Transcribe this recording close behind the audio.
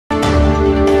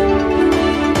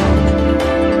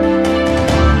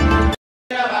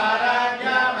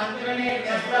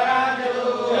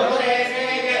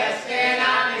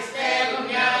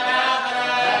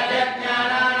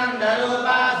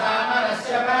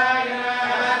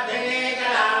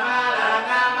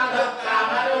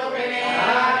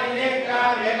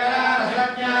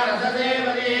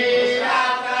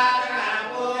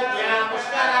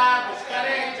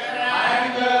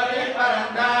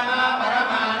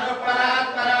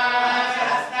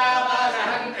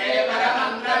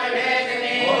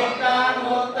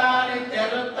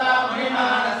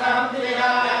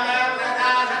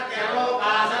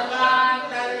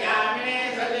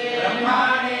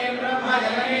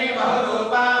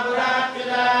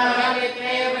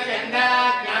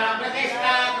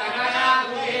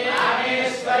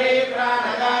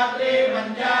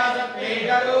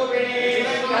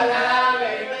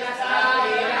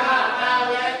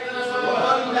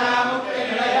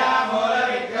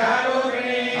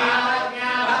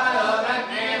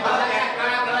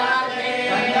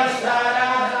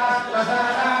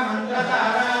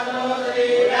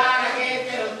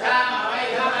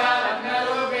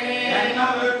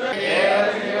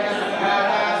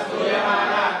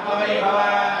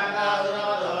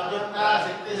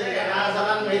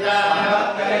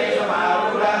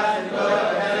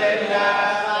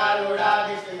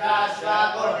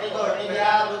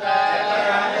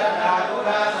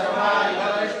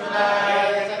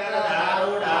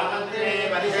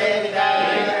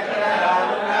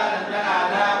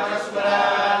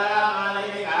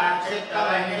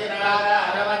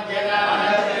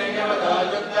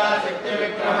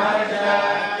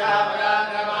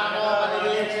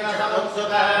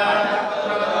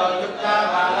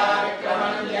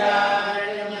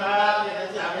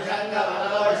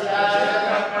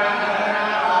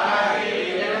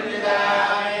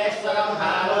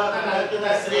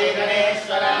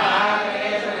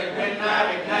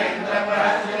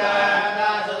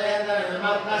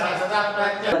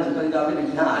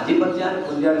ఆధిపత్యాన్ని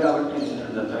పొందాడు కాబట్టి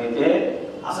అర్థమైతే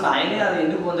అసలు ఆయనే అది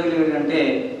ఎందుకు పొందగలిగాడు అంటే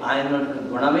ఆయన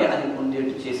గుణమే అది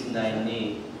పొందేట్టు చేసింది ఆయన్ని.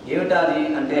 ఏమిటా అది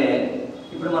అంటే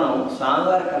ఇప్పుడు మనం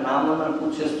స్వామివారి నామం మనం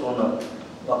పూజ చేస్తూ ఉన్నాం.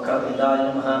 వక్రతుండాయ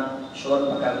నమః,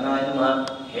 శూర్పకర్ణాయ నమః,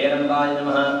 హేరంబాయ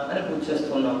నమః అని పూజ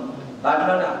చేస్తూ ఉన్నాం.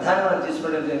 వాటిలోని అర్థాన్ని మనం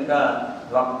తీసుకున్నట్టు ఇంకా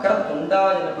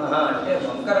వక్రతుండాయ నమః అంటే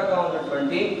వంకరగా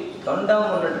ఉన్నటువంటి తొండం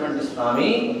ఉన్నటువంటి స్వామి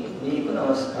నీకు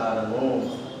నమస్కారము.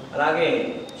 అలాగే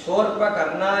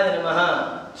శూర్పకర్ణాయ నమః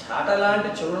చాటలాంటి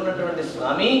చెవులు ఉన్నటువంటి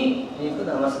స్వామి నీకు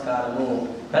నమస్కారము.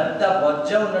 పెద్ద బొజ్జ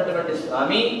ఉన్నటువంటి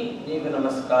స్వామి నీకు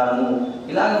నమస్కారము.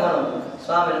 ఇలాగ మనం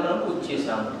స్వామిని మనం పూజ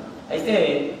చేశాము. అయితే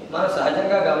మనం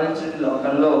సహజంగా గమనించిన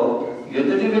లోకంలో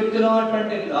ఎదుటి వ్యక్తిలో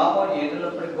ఉన్నటువంటి లోపం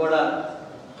ఏదున్నప్పటికీ కూడా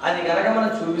అది కనుక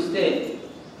మనం చూపిస్తే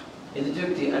ఎదుటి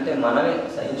వ్యక్తి అంటే మనమే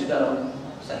సహించగలం,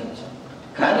 సహించాం.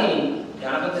 కానీ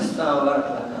గణపతి స్వామి వారు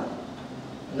అట్లా కాదు.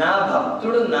 నా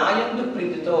భక్తుడు నాయందు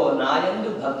ప్రీతితో నాయందు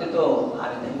భక్తితో ఆ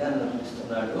విధంగా నన్ను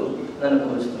ఇస్తున్నాడు, నన్ను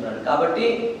కోరుస్తున్నాడు కాబట్టి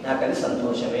నాకు అది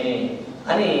సంతోషమే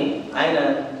అని ఆయన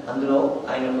అందులో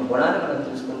ఆయన యొక్క గుణాన్ని మనం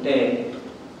తెలుసుకుంటే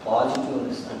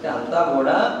పాజిటివ్నెస్ అంటే అంతా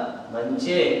కూడా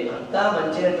మంచే, అంతా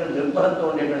మంచి అనేటువంటి దృక్పథంతో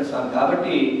ఉండేటువంటి స్వామి.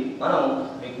 కాబట్టి మనం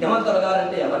విఘ్నం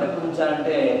తొలగాలంటే ఎవరిని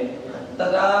గురించాలంటే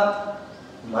అంతగా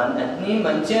అన్నీ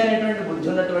మంచి అనేటువంటి బుద్ధి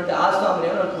ఉన్నటువంటి ఆ స్వామిని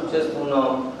మనం పూజ చేస్తూ ఉన్నాం.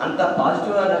 అంత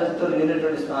పాజిటివ్ ఎనర్జీతో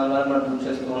నిండినటువంటి స్వామి వారిని మనం పూజ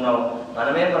చేస్తూ ఉన్నాం.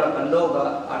 మనమే మన పనిలో ఒక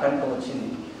ఆటంకం వచ్చింది.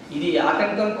 ఇది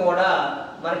ఆటంకం కూడా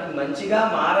మనకి మంచిగా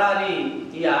మారాలి,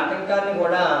 ఈ ఆటంకాన్ని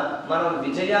కూడా మనం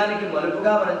విజయానికి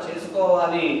మలుపుగా మనం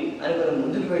చేసుకోవాలి అని మనం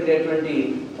ముందుకు వెళ్ళేటువంటి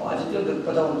పాజిటివ్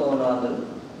దృక్పథంతో ఉన్న వాళ్ళు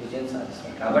విజయం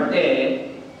సాధిస్తారు. కాబట్టి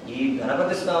ఈ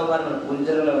గణపతి స్వామి వారిని మన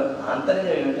పూజలో ఆంతర్యం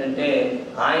ఏమిటంటే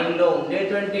ఆయనలో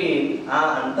ఉండేటువంటి ఆ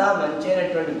అంతా మంచి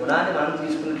అయినటువంటి గుణాన్ని మనం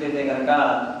తీసుకున్నట్లయితే కనుక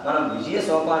మనం విజయ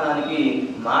సోపానానికి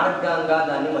మార్గంగా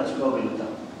దాన్ని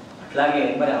మర్చిపోగలుగుతాం. అట్లాగే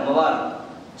మరి అమ్మవారు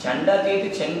చండతీతి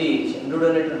చండి, చంద్రుడు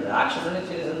అనేటువంటి రాక్షసుని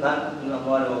చేసిన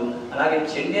అమ్మవారు. అలాగే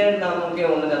చండి అనే నామంకే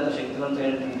ఉన్నది అంత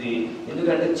శక్తివంతమైనటువంటి,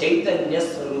 ఎందుకంటే చైతన్య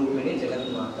స్వరూపిణి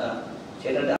జగన్మాత.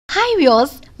 Chaitanya hi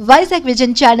viewers, Vizag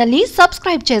vision channel ని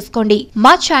సబ్స్క్రైబ్ చేసుకోండి.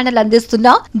 మా ఛానల్ అందిస్తున్న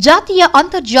జాతీయ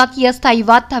అంతర్జాతీయ స్థాయి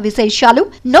వార్తా విశేషాలు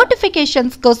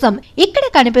నోటిఫికేషన్స్ కోసం ఇక్కడ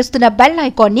కనిపిస్తున్న బెల్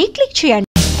ఐకాన్ ని క్లిక్ చేయండి.